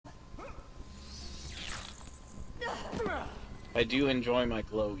I do enjoy my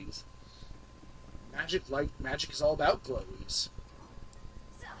glowies. Magic is all about glowies.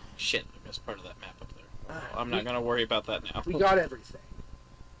 Shit, I missed part of that map up there. I'm not gonna worry about that now. We got everything.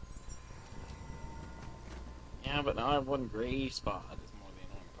 Yeah, but now I have one gray spot. Is more the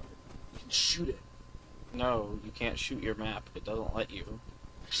annoying part. You can shoot it. No, you can't shoot your map. It doesn't let you.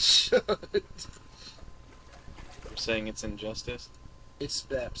 Shut. You're saying it's injustice? It's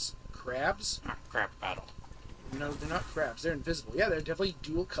steps. Crabs? Ah, crap battle. No, they're not crabs. They're invisible. Yeah, they're definitely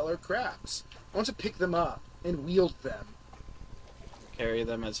dual-color crabs. I want to pick them up and wield them. Carry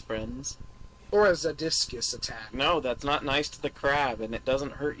them as friends? Or as a discus attack. No, that's not nice to the crab, and it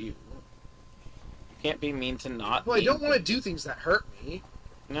doesn't hurt you. You can't be mean to not. Well, I don't want to do things that hurt me.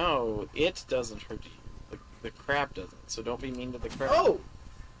 No, it doesn't hurt you. The crab doesn't, so don't be mean to the crab. Oh!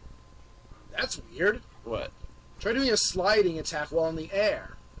 That's weird. What? Try doing a sliding attack while in the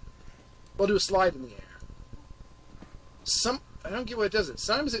air. Well, do a slide in the air. I don't get why it does it.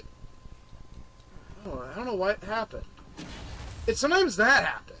 Sometimes it... Oh, I don't know why it happened. Sometimes that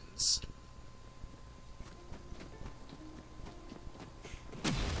happens.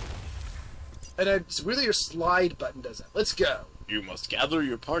 And it's really your slide button does it. Let's go. You must gather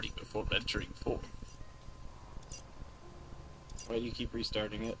your party before venturing forth. Why do you keep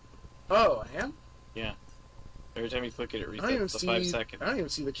restarting it? Oh, I am? Yeah. Every time you click it, it I don't even resets the see, 5 seconds. I don't even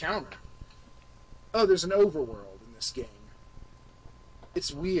see the counter. Oh, there's an overworld in this game.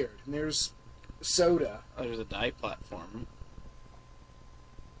 It's weird. And there's soda. Oh, there's a die platform.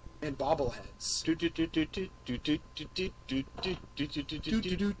 And bobbleheads.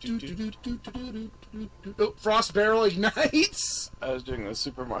 Oh, Frost Barrel ignites! I was doing the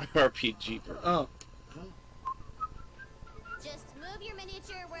Super Mario RPG version. Oh. Just move your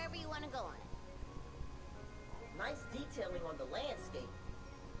miniature wherever you want to go on it. Nice detailing on the landscape.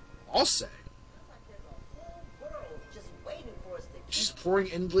 I'll say. Looks like there's a whole world just waiting for us to... She's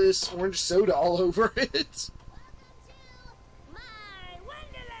pouring endless orange soda all over it. Welcome to my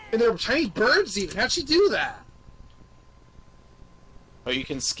Wonderland! And there are tiny birds even. How'd she do that? Oh, you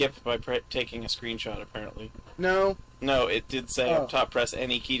can skip by taking a screenshot, apparently. No. No, it did say Oh. up top, press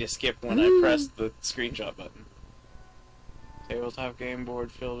any key to skip when I pressed the screenshot button. Tabletop game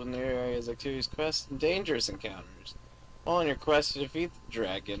board filled with new areas, activities, quests, and dangerous encounters. While on your quest to defeat the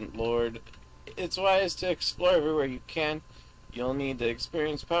dragon lord, it's wise to explore everywhere you can. You'll need to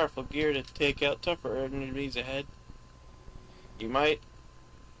experience powerful gear to take out tougher enemies ahead. You might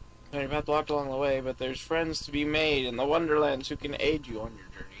find your path blocked along the way, but there's friends to be made in the Wonderlands who can aid you on your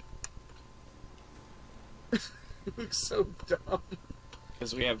journey. It looks so dumb.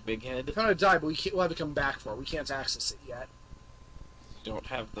 Because we have Big Head. I found a die, but we'll have to come back for it. We can't access it yet. You don't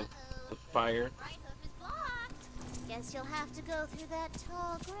have the fire. Right hoof is blocked. Guess you'll have to go through that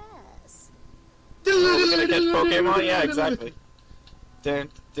tall grass. Oh, we're gonna catch Pokemon? Yeah, exactly. Dun,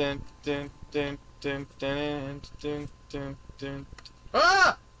 dun, dun, dun, dun, dun, dun, dun, dun.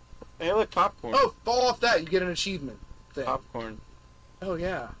 Ah! Hey, look, popcorn. Oh, fall off that. You get an achievement thing. Popcorn. Oh,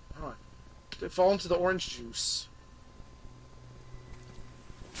 yeah. Hold on. Fall into the orange juice.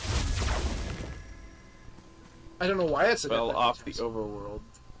 I don't know why it's Fell off the overworld.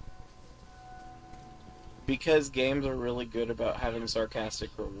 Because games are really good about having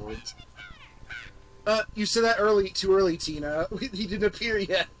sarcastic rewards. You said that too early, Tina. He didn't appear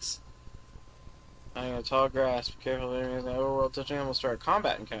yet. I'm in a tall grass. Be careful of enemies in the overworld. Touching them will start a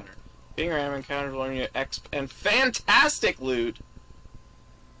combat encounter. Being random encounters will earn you exp and fantastic loot.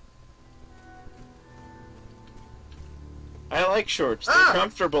 I like shorts. They're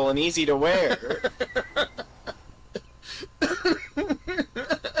comfortable and easy to wear.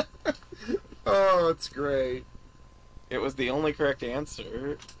 Oh, it's great. It was the only correct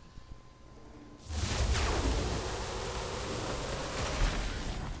answer.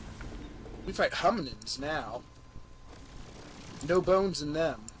 We fight hominins now. No bones in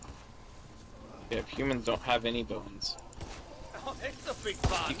them. Yeah, humans don't have any bones. Oh, it's a big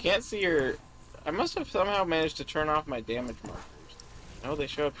fun. You can't see your... I must have somehow managed to turn off my damage markers. No, they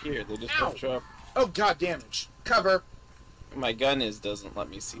show up here. They just don't show up. Oh, God, damage. Cover. My gun doesn't let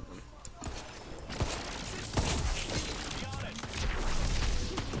me see them.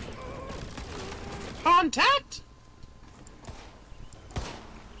 Contact!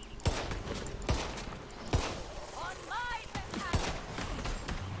 On my behalf.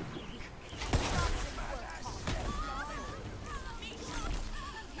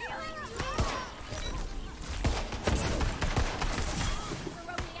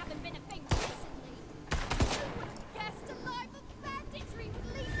 Baroni haven't been a thing recently. Guest alive of banditry,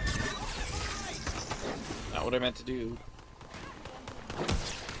 please. Not what I meant to do.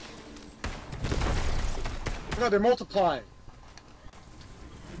 No, they're multiplying.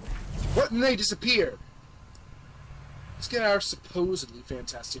 What? And they disappeared. Let's get our supposedly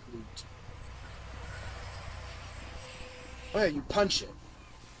fantastic loot. Oh yeah, you punch it.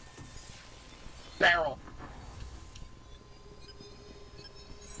 Barrel.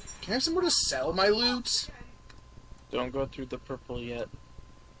 Can I have somewhere to sell my loot? Don't go through the purple yet.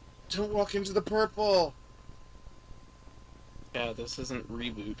 Don't walk into the purple. Yeah, this isn't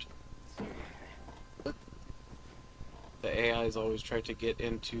reboot. The AI's always tried to get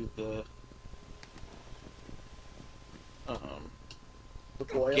into the The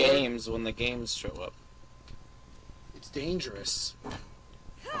boiler? games when the games show up. It's dangerous.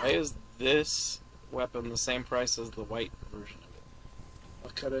 Why is this weapon the same price as the white version of it?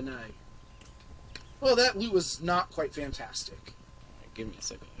 What could I know? Well, that loot was not quite fantastic. Alright, give me a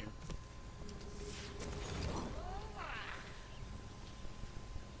second here.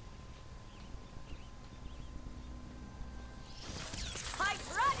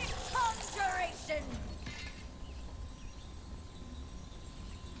 Hydraulic conjuration!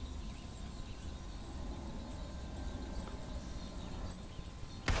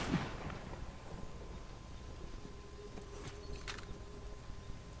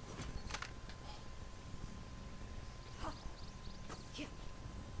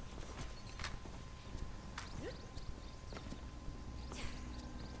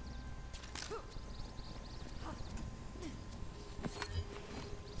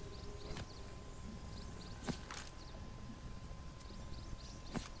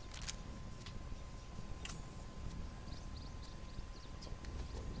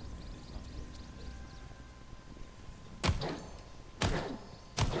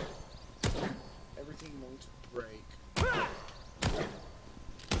 Everything won't break.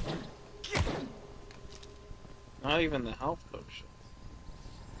 Not even the health potion.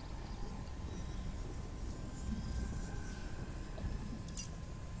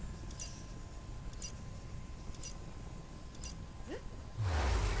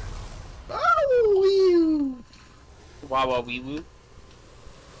 Oh, Wawa wee woo.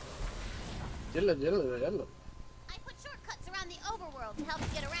 diddle, diddle, diddle. I put shortcuts around the overworld to help you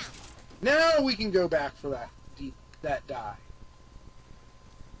get around. Now we can go back for that die.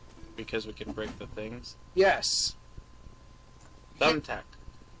 Because we can break the things. Yes. Thumbtack.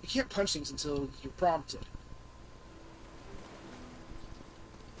 You can't punch things until you're prompted.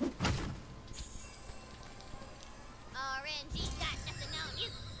 RNG got nothing on you.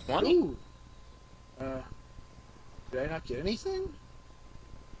 20? Ooh. Did I not get anything?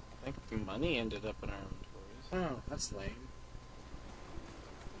 I think the money ended up in our inventories. Oh, that's lame.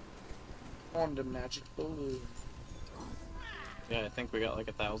 On the magic balloon. Yeah, I think we got like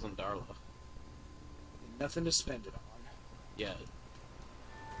 1,000 Darla. Nothing to spend it on. Yeah.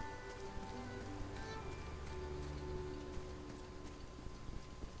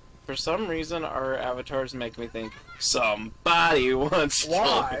 For some reason, our avatars make me think somebody wants to.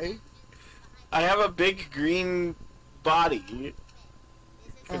 Why? I have a big green body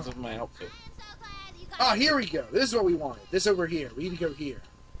because of my outfit. I'm so glad you got Oh, here we go. This is what we wanted. This over here. We need to go here.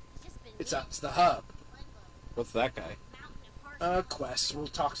 It's the hub. What's that guy? Quest. We'll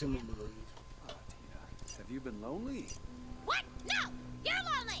talk to him when we leave. Have you been lonely? What? No! You're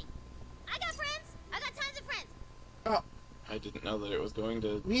lonely! I got friends! I got tons of friends! Oh, I didn't know that it was going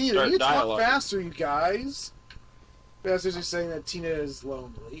to me neither. start You need to talk dialogue. faster, you guys. Bastards are saying that Tina is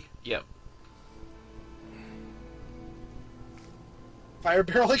lonely. Yep. Fire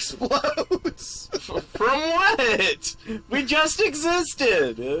barrel explodes. From what? We just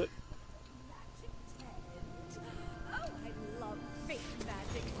existed. Oh, I love fake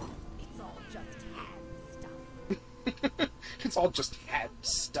magic. It's all just hand stuff. It's all just head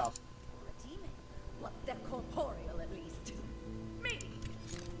stuff. Or a demon. Well, they're corporeal at least. Maybe.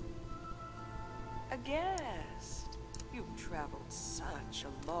 A guest. You've traveled such a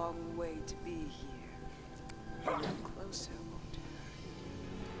long way to be here. A little closer won't hurt.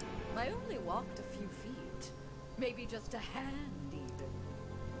 I only walked a few feet. Maybe just a hand, even.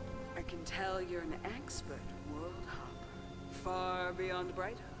 I can tell you're an expert world hopper, far beyond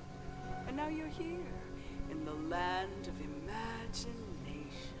Bright Hub. And now you're here, in the land of imagination.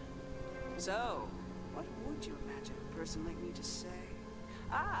 So, what would you imagine a person like me to say?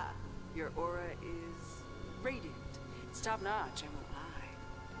 Ah, your aura is radiant. It's top-notch, I won't lie.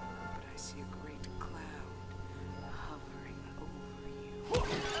 But I see a great cloud hovering over you.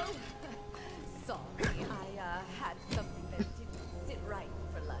 Sorry, I had something that didn't sit right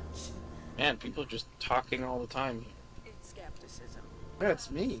for lunch. Man, people are just talking all the time here. It's skepticism. That's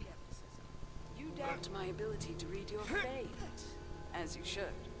me. Skepticism. You doubt my ability to read your fate. As you should.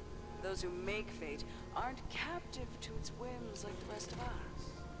 Those who make fate aren't captive to its whims like the rest of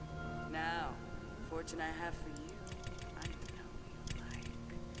us. Now, fortune I have for you, I know you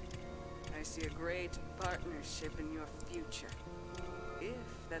like. I see a great partnership in your future. If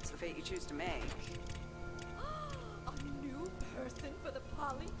that's the fate you choose to make. A new person for the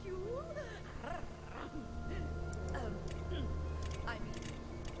polycule? I mean,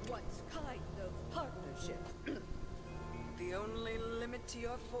 what kind of partnership? The only limit to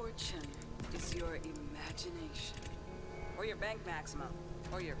your fortune is your imagination. Or your bank maximum.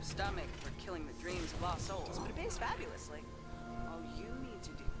 Or your stomach for killing the dreams of lost souls. But it pays fabulously. All you need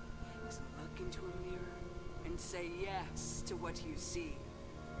to do is look into a mirror and say yes to what you see.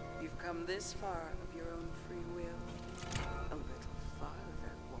 You've come this far of your own free will. A little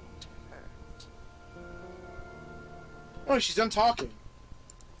farther won't hurt. Oh, she's done talking.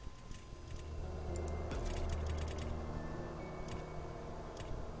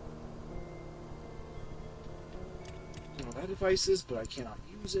 I don't know what that device is, but I cannot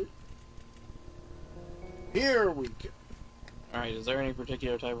use it. Here we go. Alright, is there any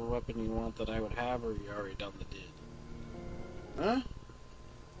particular type of weapon you want that I would have, or you already done the did? Huh?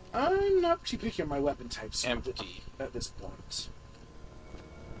 I'm not too picky on my weapon types Empty. at this point.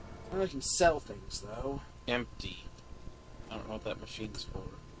 I can sell things, though. Empty. I don't know what that machine's for.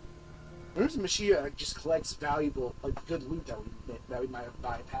 There's a machine that just collects valuable, like, good loot that we might have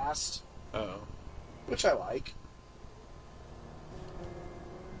bypassed, Oh. which I like.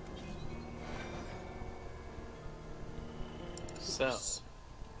 Sell.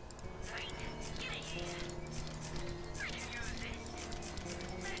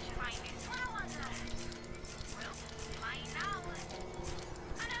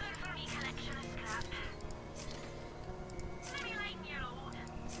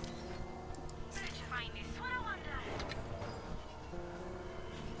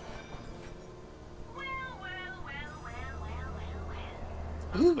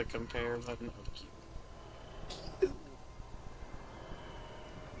 The compare button. Oh, cute.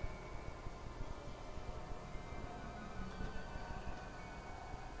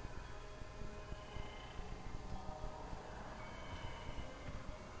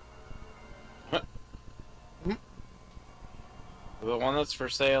 The one that's for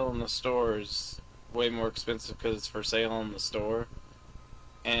sale in the store is way more expensive because it's for sale in the store.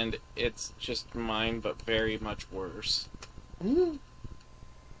 And it's just mine, but very much worse. Mm.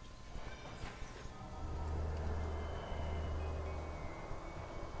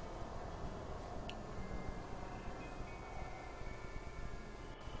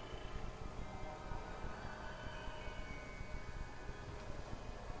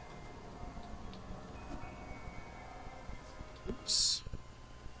 Oops.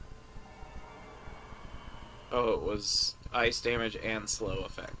 Oh, it was ice damage and slow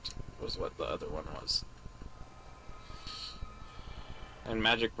effect, was what the other one was. And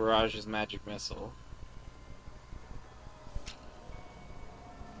Magic Barrage is Magic Missile.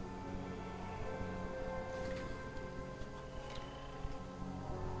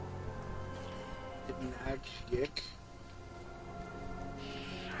 Magic.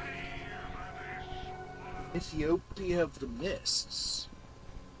 Ethiopia of the Mists.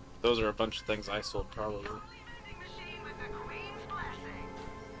 Those are a bunch of things I sold, probably.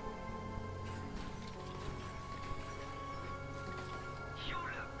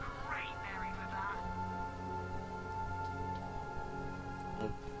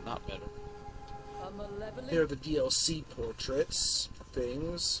 Oh, not better. A malevolent... Here are the DLC portraits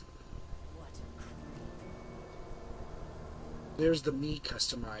things. What a creep. There's the me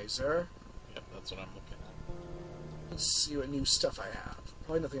customizer. Yep, that's what I'm looking at. Let's see what new stuff I have.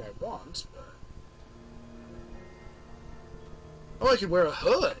 Probably nothing I want, but... Oh, I can wear a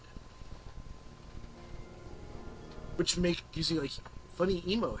hood! Which gives you, like, funny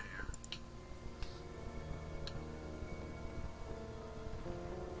emo hair.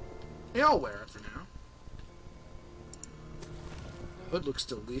 Yeah, I'll wear it for now. The hood looks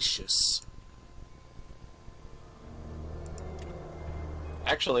delicious.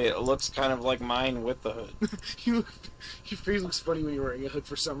 Actually, it looks kind of like mine with the hood. Your face looks funny when you're wearing a hood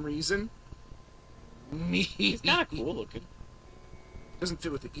for some reason. It's kind of cool looking. Doesn't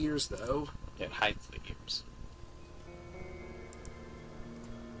fit with the ears, though. It hides the ears.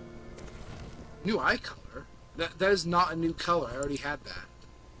 New eye color? That is not a new color. I already had that.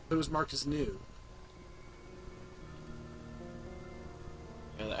 But it was marked as new.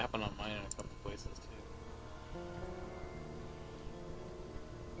 Yeah, that happened on mine in a couple places, too.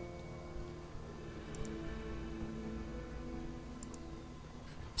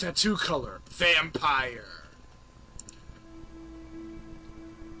 Tattoo color. Vampire.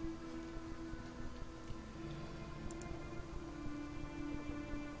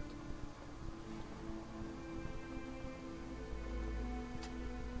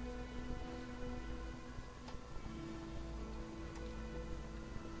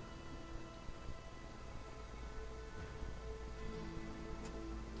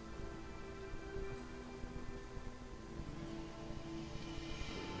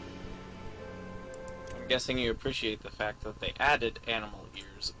 Guessing you appreciate the fact that they added animal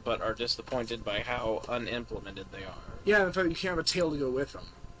ears, but are disappointed by how unimplemented they are. Yeah, in fact, you can't have a tail to go with them.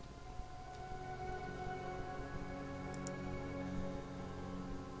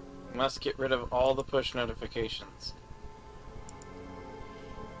 Must get rid of all the push notifications.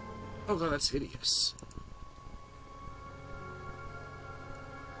 Oh god, that's hideous.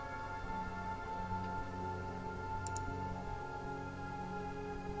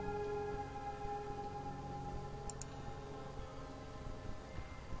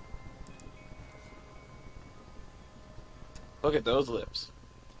 Look at those lips.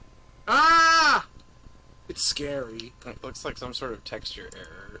 Ah! It's scary. It looks like some sort of texture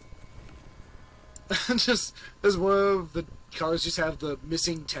error. Just as one of the cars just have the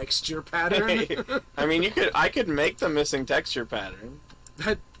missing texture pattern. I mean, I could make the missing texture pattern.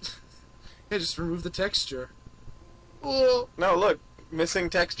 Yeah, just remove the texture. Oh. No, look,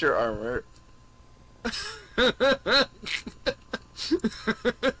 missing texture armor.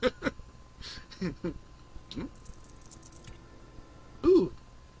 Ooh.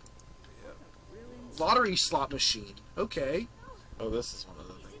 Lottery slot machine. Okay. Oh, this is one of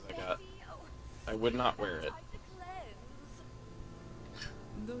the things I got. I would not wear it.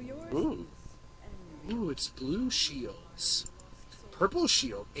 Ooh. Ooh, it's blue shields. Purple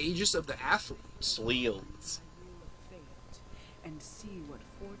shield, Aegis of the Athletes. Shields. And see what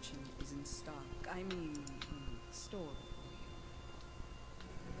fortune is in stock. I mean, in store for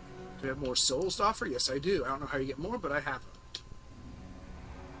you. Do I have more souls to offer? Yes, I do. I don't know how you get more, but I have them.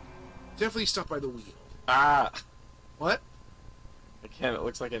 Definitely stop by the wheel. Ah! What? I can't, it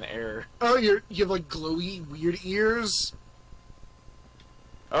looks like an error. Oh, you have like glowy, weird ears?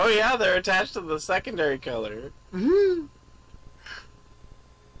 Oh yeah, they're attached to the secondary color. Mm-hmm.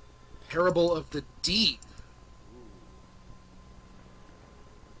 Parable of the Deep.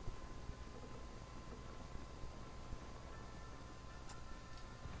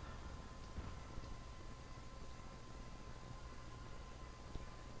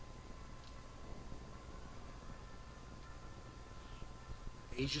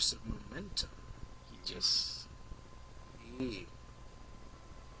 Aegis of Momentum. He just... Hey.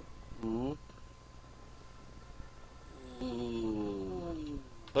 Ooh. Ooh.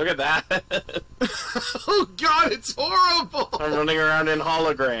 Look at that! Oh god, it's horrible! I'm running around in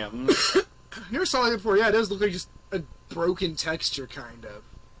holograms. I never saw it before. Yeah, it does look like just a broken texture, kind of.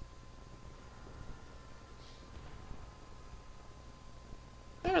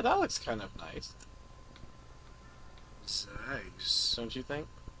 There, that looks kind of nice. Nice. Don't you think?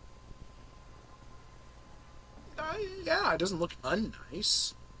 Yeah, it doesn't look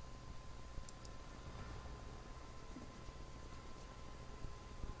unnice.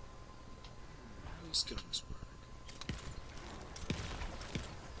 How does guns work?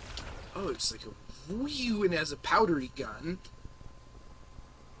 Oh, it's like a whew, and it has a powdery gun.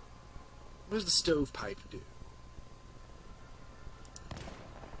 What does the stovepipe do?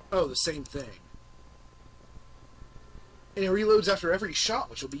 Oh, the same thing. And it reloads after every shot,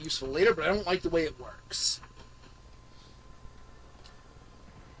 which will be useful later, but I don't like the way it works.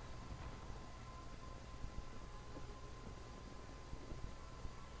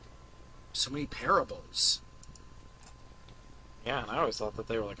 So many parables. Yeah, and I always thought that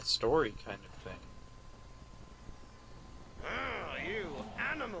they were like a story kind of thing. Ah, you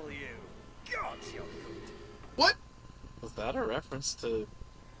animal, you! God, you're good. What? Was that a reference to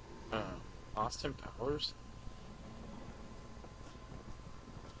Austin Powers?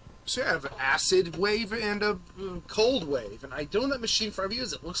 So yeah, I have an acid wave and a cold wave, and I don't know that machine in front of you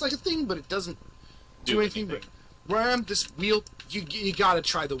is. It looks like a thing, but it doesn't do anything. But ram this wheel, you gotta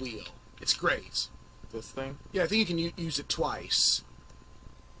try the wheel. It's great. This thing? Yeah, I think you can use it twice.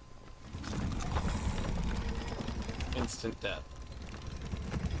 Instant death.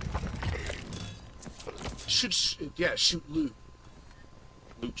 Should shoot loot.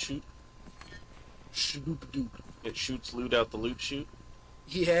 Loot shoot? Shoot doop. It shoots loot out the loot chute?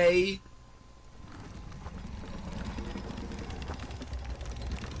 Yay.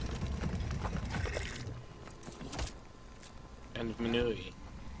 And Minui.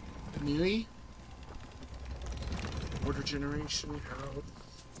 Minui. Order generation, health,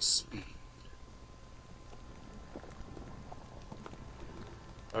 speed.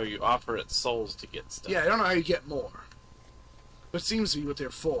 Oh, you offer it souls to get stuff. Yeah, I don't know how you get more. But it seems to be what they're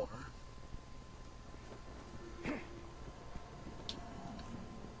for.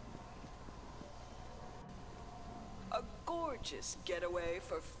 A gorgeous getaway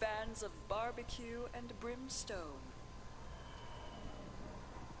for fans of barbecue and brimstone.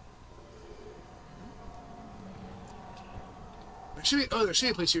 There should be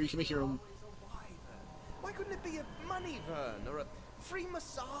a place here you can make your own. could be a money Vern or a free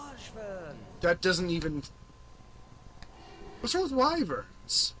massage Vern. That doesn't even... What's wrong with wyverns?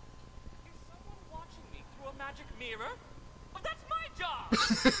 Is someone watching me through a magic mirror? Well, that's my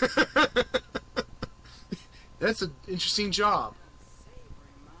job! That's an interesting job.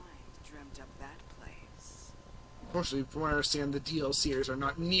 Unsavory mind dreamt up that place. Unfortunately, from what I understand, the DLCers are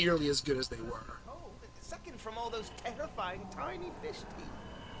not nearly as good as they were. Oh, second from all those terrifying tiny fish teeth.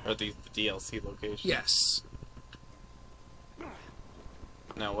 Are these the DLC locations? Yes.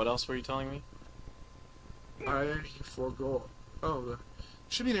 Now, what else were you telling me? I forego. Oh, there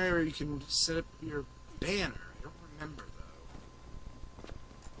should be an area where you can set up your banner. I don't remember though.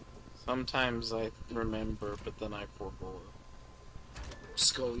 Sometimes I remember, but then I forego.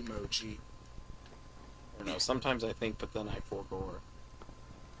 Skull emoji. Or no, sometimes I think, but then I forego.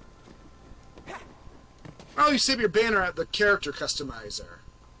 Oh, you set up your banner at the character customizer.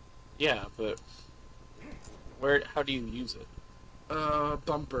 Yeah, but where? How do you use it?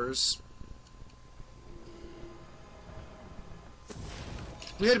 Bumpers.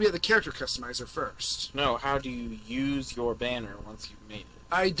 We had to be at the character customizer first. No, how do you use your banner once you've made it?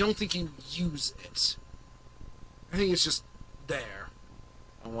 I don't think you use it. I think it's just there.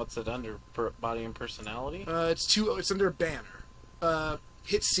 And what's it under? Body and personality? It's under banner.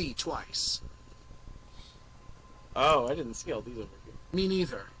 Hit C twice. Oh, I didn't see all these over here. Me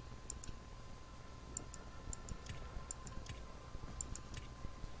neither.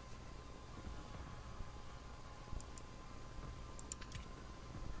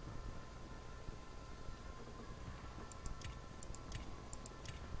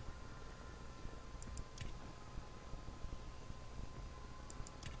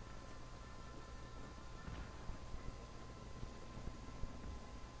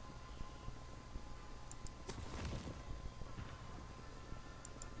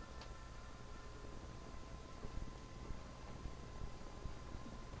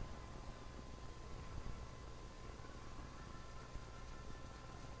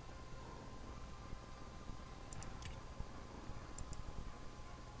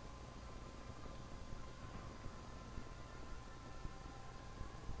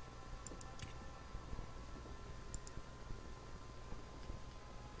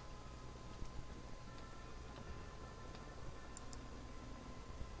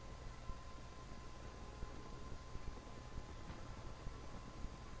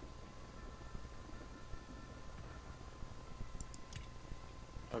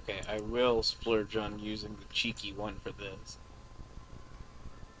 Okay, I will splurge on using the cheeky one for this.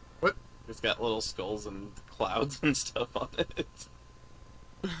 What? It's got little skulls and clouds and stuff on it.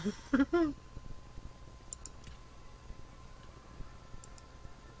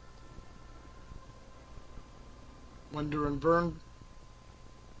 Wonder and burn.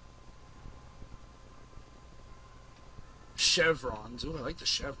 Chevrons. Ooh, I like the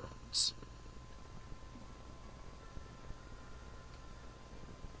chevrons.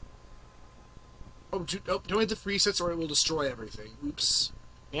 Oh, don't hit the free sets or it will destroy everything. Oops.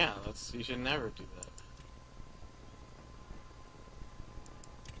 Yeah, you should never do that.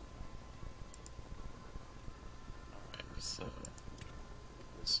 Alright, so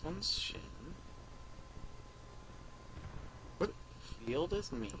this one's Shin. What? Field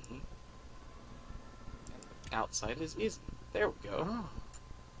is me. And outside is Izzy. There we go. Oh,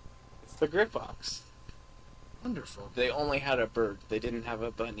 It's the Grifox. wonderful. They only had a bird. They didn't have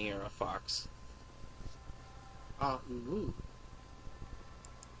a bunny or a fox. Ooh.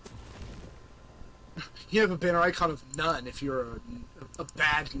 You have a banner icon of none if you're a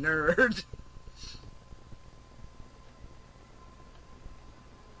bad nerd.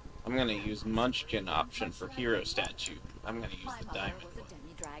 I'm gonna use Munchkin option for hero statue. I'm gonna use My the mother diamond was a one.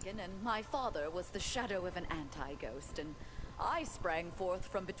 demi-dragon, and my father was the shadow of an anti-ghost, and I sprang forth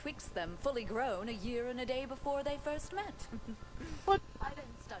from betwixt them, fully grown, a year and a day before they first met. What? I then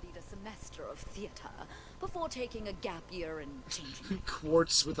studied a semester of theater before taking a gap year and changing.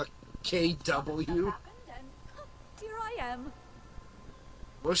 Quartz with a KW. Happened, and here I am.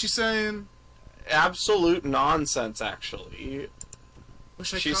 What's she saying? Absolute nonsense, actually.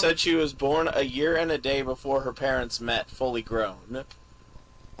 Wish I She could- said she was born a year and a day before her parents met, fully grown.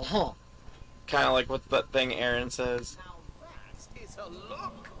 Uh-huh. Kind of like what that thing Aaron says. Now that is a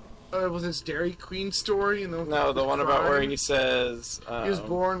look. With his Dairy Queen story and No, the one about where he says... he was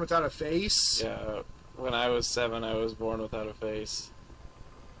born without a face. Yeah, when I was 7, I was born without a face.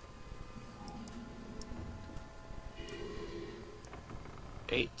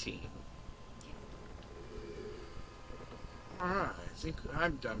 $18. Alright, I think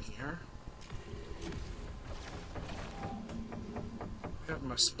I'm done here. I have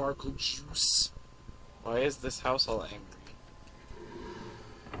my sparkle juice. Why is this house all angry?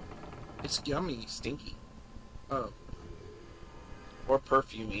 It's yummy. Stinky. Oh. Or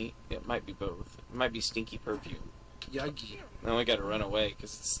perfumey. It might be both. It might be stinky perfume. Yuggy. Then we gotta run away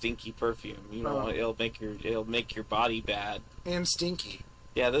because it's stinky perfume. You know, it'll make your body bad. And stinky.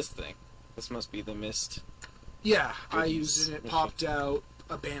 Yeah, this thing. This must be the mist. Yeah, I Goodies used it and it machine. popped out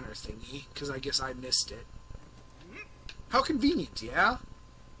a banner thingy, because I guess I missed it. How convenient, yeah?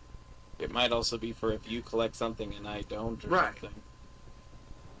 It might also be for if you collect something and I don't, or Right. something.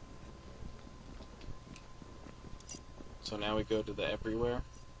 So now we go to the everywhere.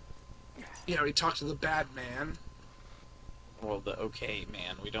 Yeah, we talked to the bad man. Well, the okay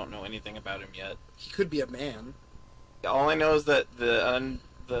man. We don't know anything about him yet. He could be a man. All I know is that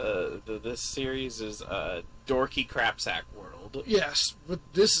this series is a dorky crapsack world. Yes, but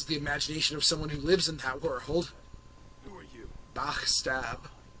this is the imagination of someone who lives in that world. Who are you? Backstab.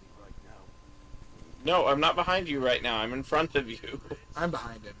 Right now. No, I'm not behind you right now. I'm in front of you. I'm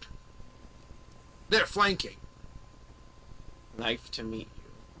behind him. They're flanking. Knife to meet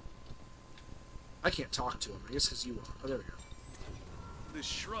you. I can't talk to him. I guess because you are. Oh, there we go. This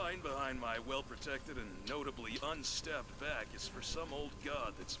shrine behind my well-protected and notably unstabbed back is for some old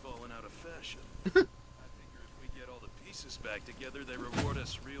god that's fallen out of fashion. I figure if we get all the pieces back together, they reward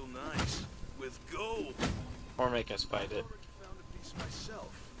us real nice. With gold. Or make us fight it. I've already found a piece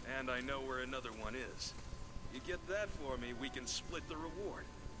myself, and I know where another one is. You get that for me, we can split the reward.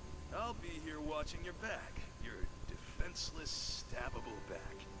 I'll be here watching your back. Your defenseless, stabbable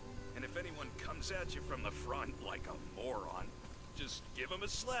back. And if anyone comes at you from the front like a moron, just give him a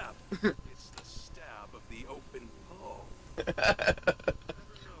slap. It's the stab of the open palm. Never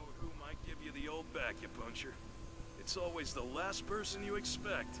know who might give you the old back, you puncher. It's always the last person you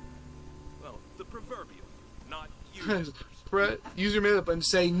expect. Well, the proverbial, not you. Use your melee button to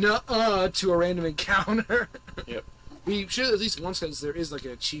say nuh-uh to a random encounter. Yep. We should at least once, because there is like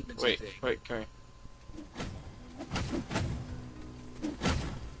an achievement thing. Wait, come here.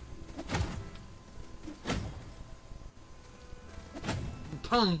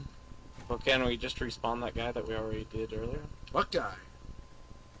 Pum. Well, can we just respawn that guy that we already did earlier? What guy?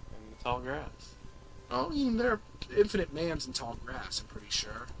 In the tall grass. Oh, I mean, there are infinite mans in tall grass, I'm pretty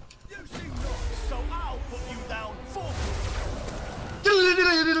sure. You seem nice, so I'll put you down for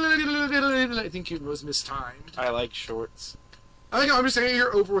I think it was mistimed. I like shorts. I think I'm just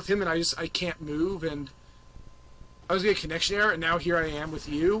here over with him, and I can't move, and I was getting a connection error, and now here I am with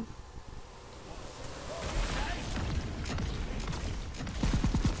you.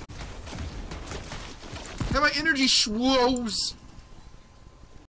 Now my energy schwoes.